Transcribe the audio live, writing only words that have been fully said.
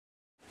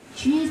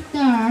She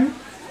started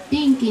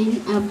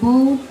thinking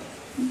about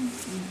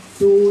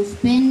to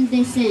spend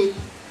the cent.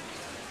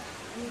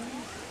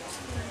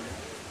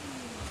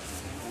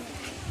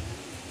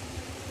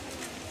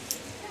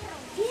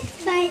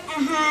 Is buy a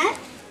hat?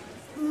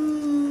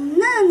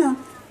 No,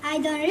 I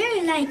don't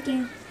really like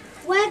it.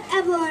 What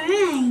about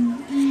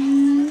rain?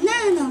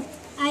 No,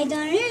 I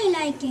don't really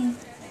like it.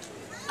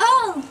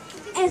 Oh,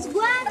 as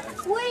one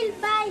will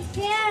buy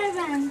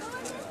hairband.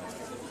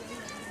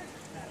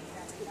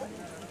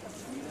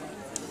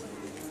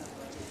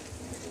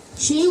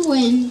 She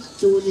went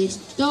to the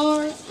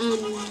store and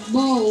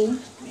bought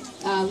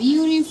a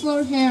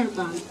beautiful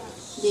hairband.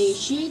 Then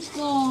she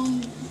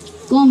combed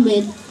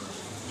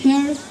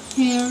her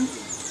hair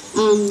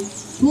and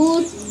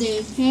put the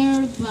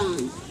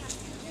hairband.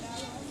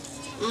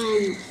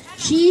 And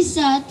she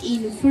sat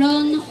in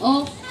front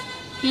of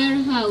her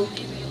house.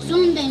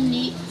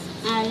 Suddenly,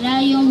 a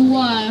lion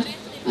was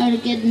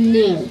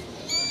near.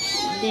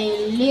 The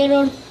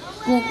little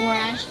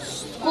cockroach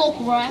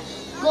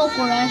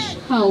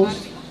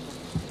house.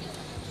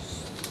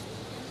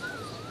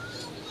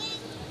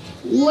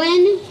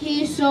 When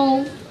he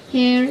saw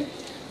her,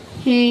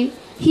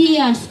 he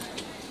asked,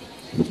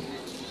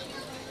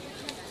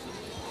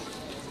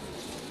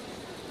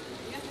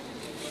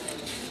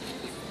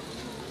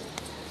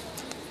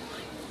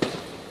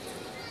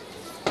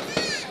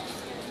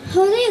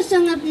 How do you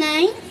sing at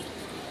night?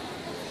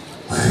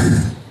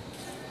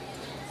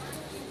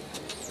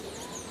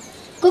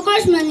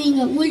 Cockroach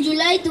Maninga, would you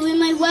like to be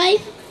my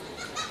wife?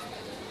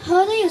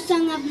 How do you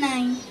sing at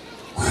night?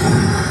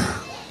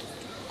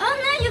 Oh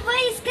no, your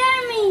boy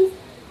scared me.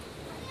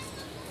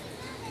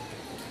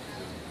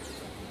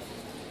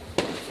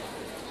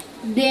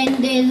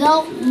 then the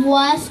dog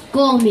was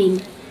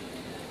coming.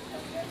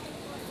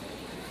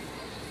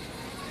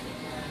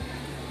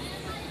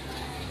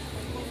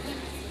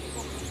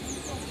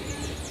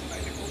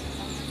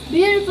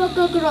 Beautiful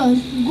cockroach,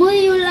 would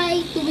you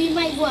like to be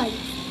my wife?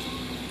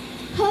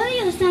 How do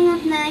you sing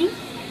at night?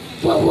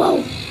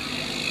 Whoa.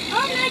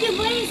 Oh no, your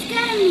boy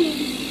scared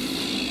me.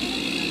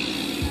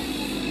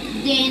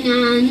 Then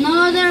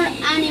another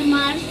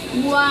animal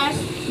was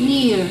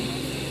near.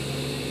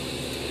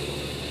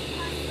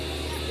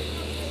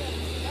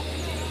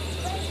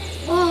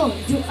 Oh,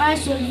 you are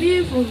so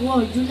beautiful.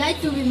 Would you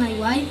like to be my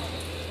wife?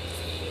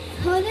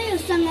 How do you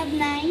sing at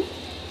night?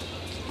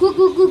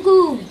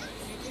 Cuckoo.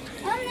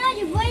 Oh no,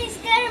 your boy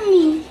scared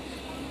me.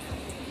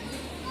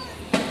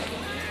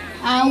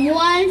 A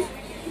wolf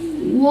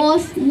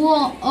was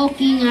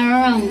walking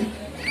around,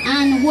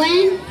 and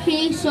when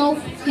he saw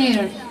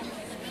her,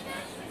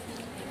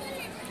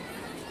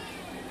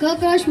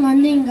 Cockroach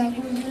Mandinga,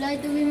 would you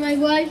like to be my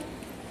wife?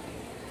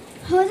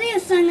 How do you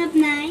sing at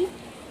night?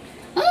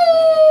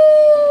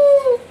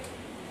 oh!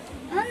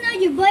 Oh no,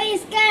 your boy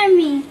scared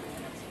me.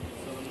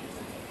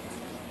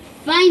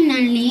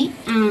 Finally,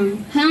 a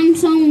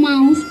handsome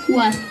mouse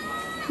was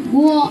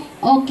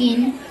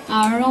walking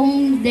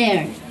around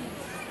there.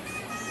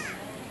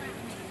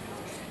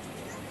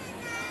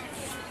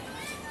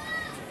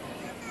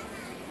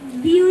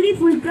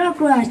 Beautiful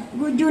cockroach,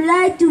 would you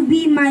like to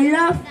be my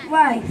love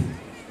wife?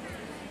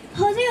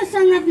 How do you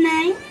sing at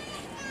night?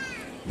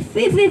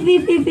 Fee.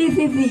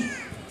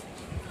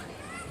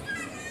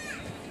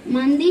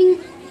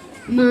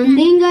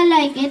 Mandinga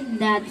liked it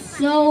that,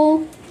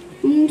 so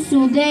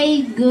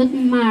they got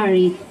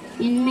married.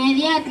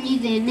 Immediately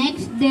the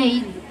next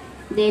day,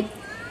 the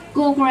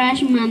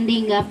cockroach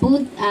Mandinga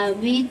put a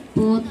big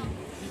pot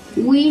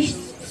with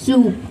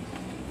soup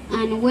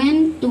and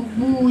went to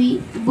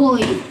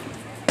boil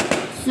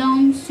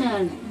some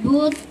salt,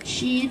 but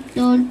she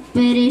told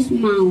Perez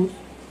Mouse,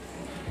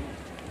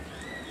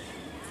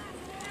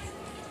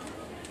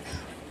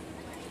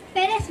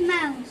 Perez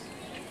Mouse,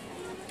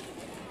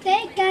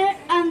 take care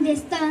of the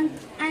stone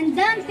and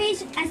don't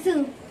fish a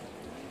soup.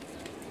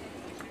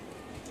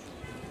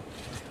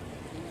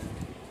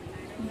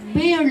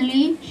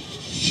 barely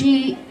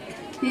he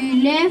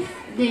left,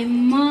 the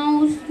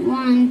mouse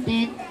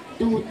wanted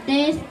to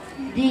taste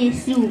the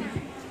soup.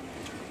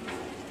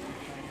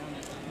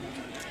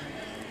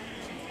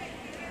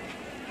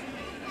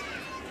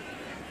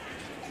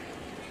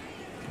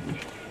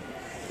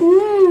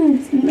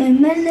 It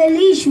smells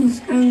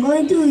delicious. I'm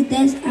going to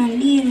taste a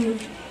little.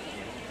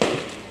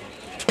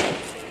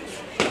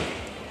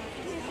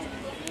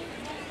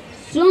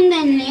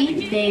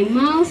 Suddenly, the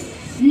mouse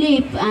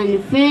slipped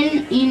and fell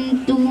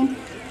into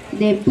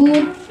the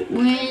pot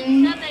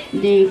when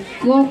the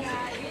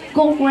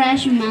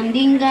cockroach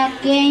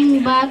Mandinga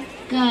came back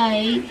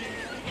by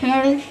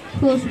her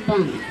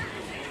husband.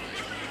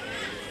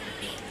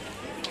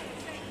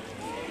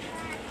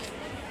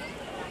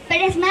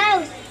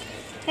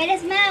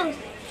 Perez Mouse,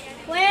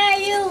 where are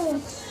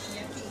you?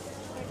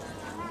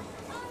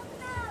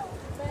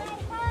 My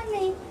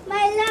honey,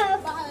 my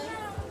love.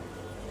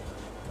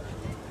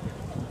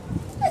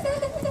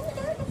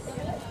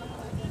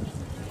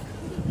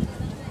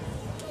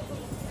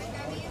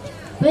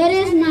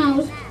 Perez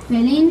Mouse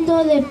fell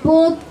into the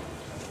pot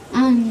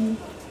and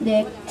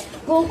the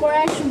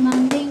cockroach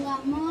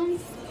Mandinga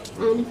moved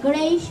and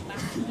crushed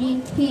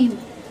him.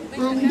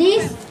 And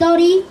this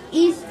story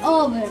is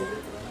over.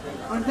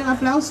 Fuerte el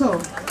aplauso.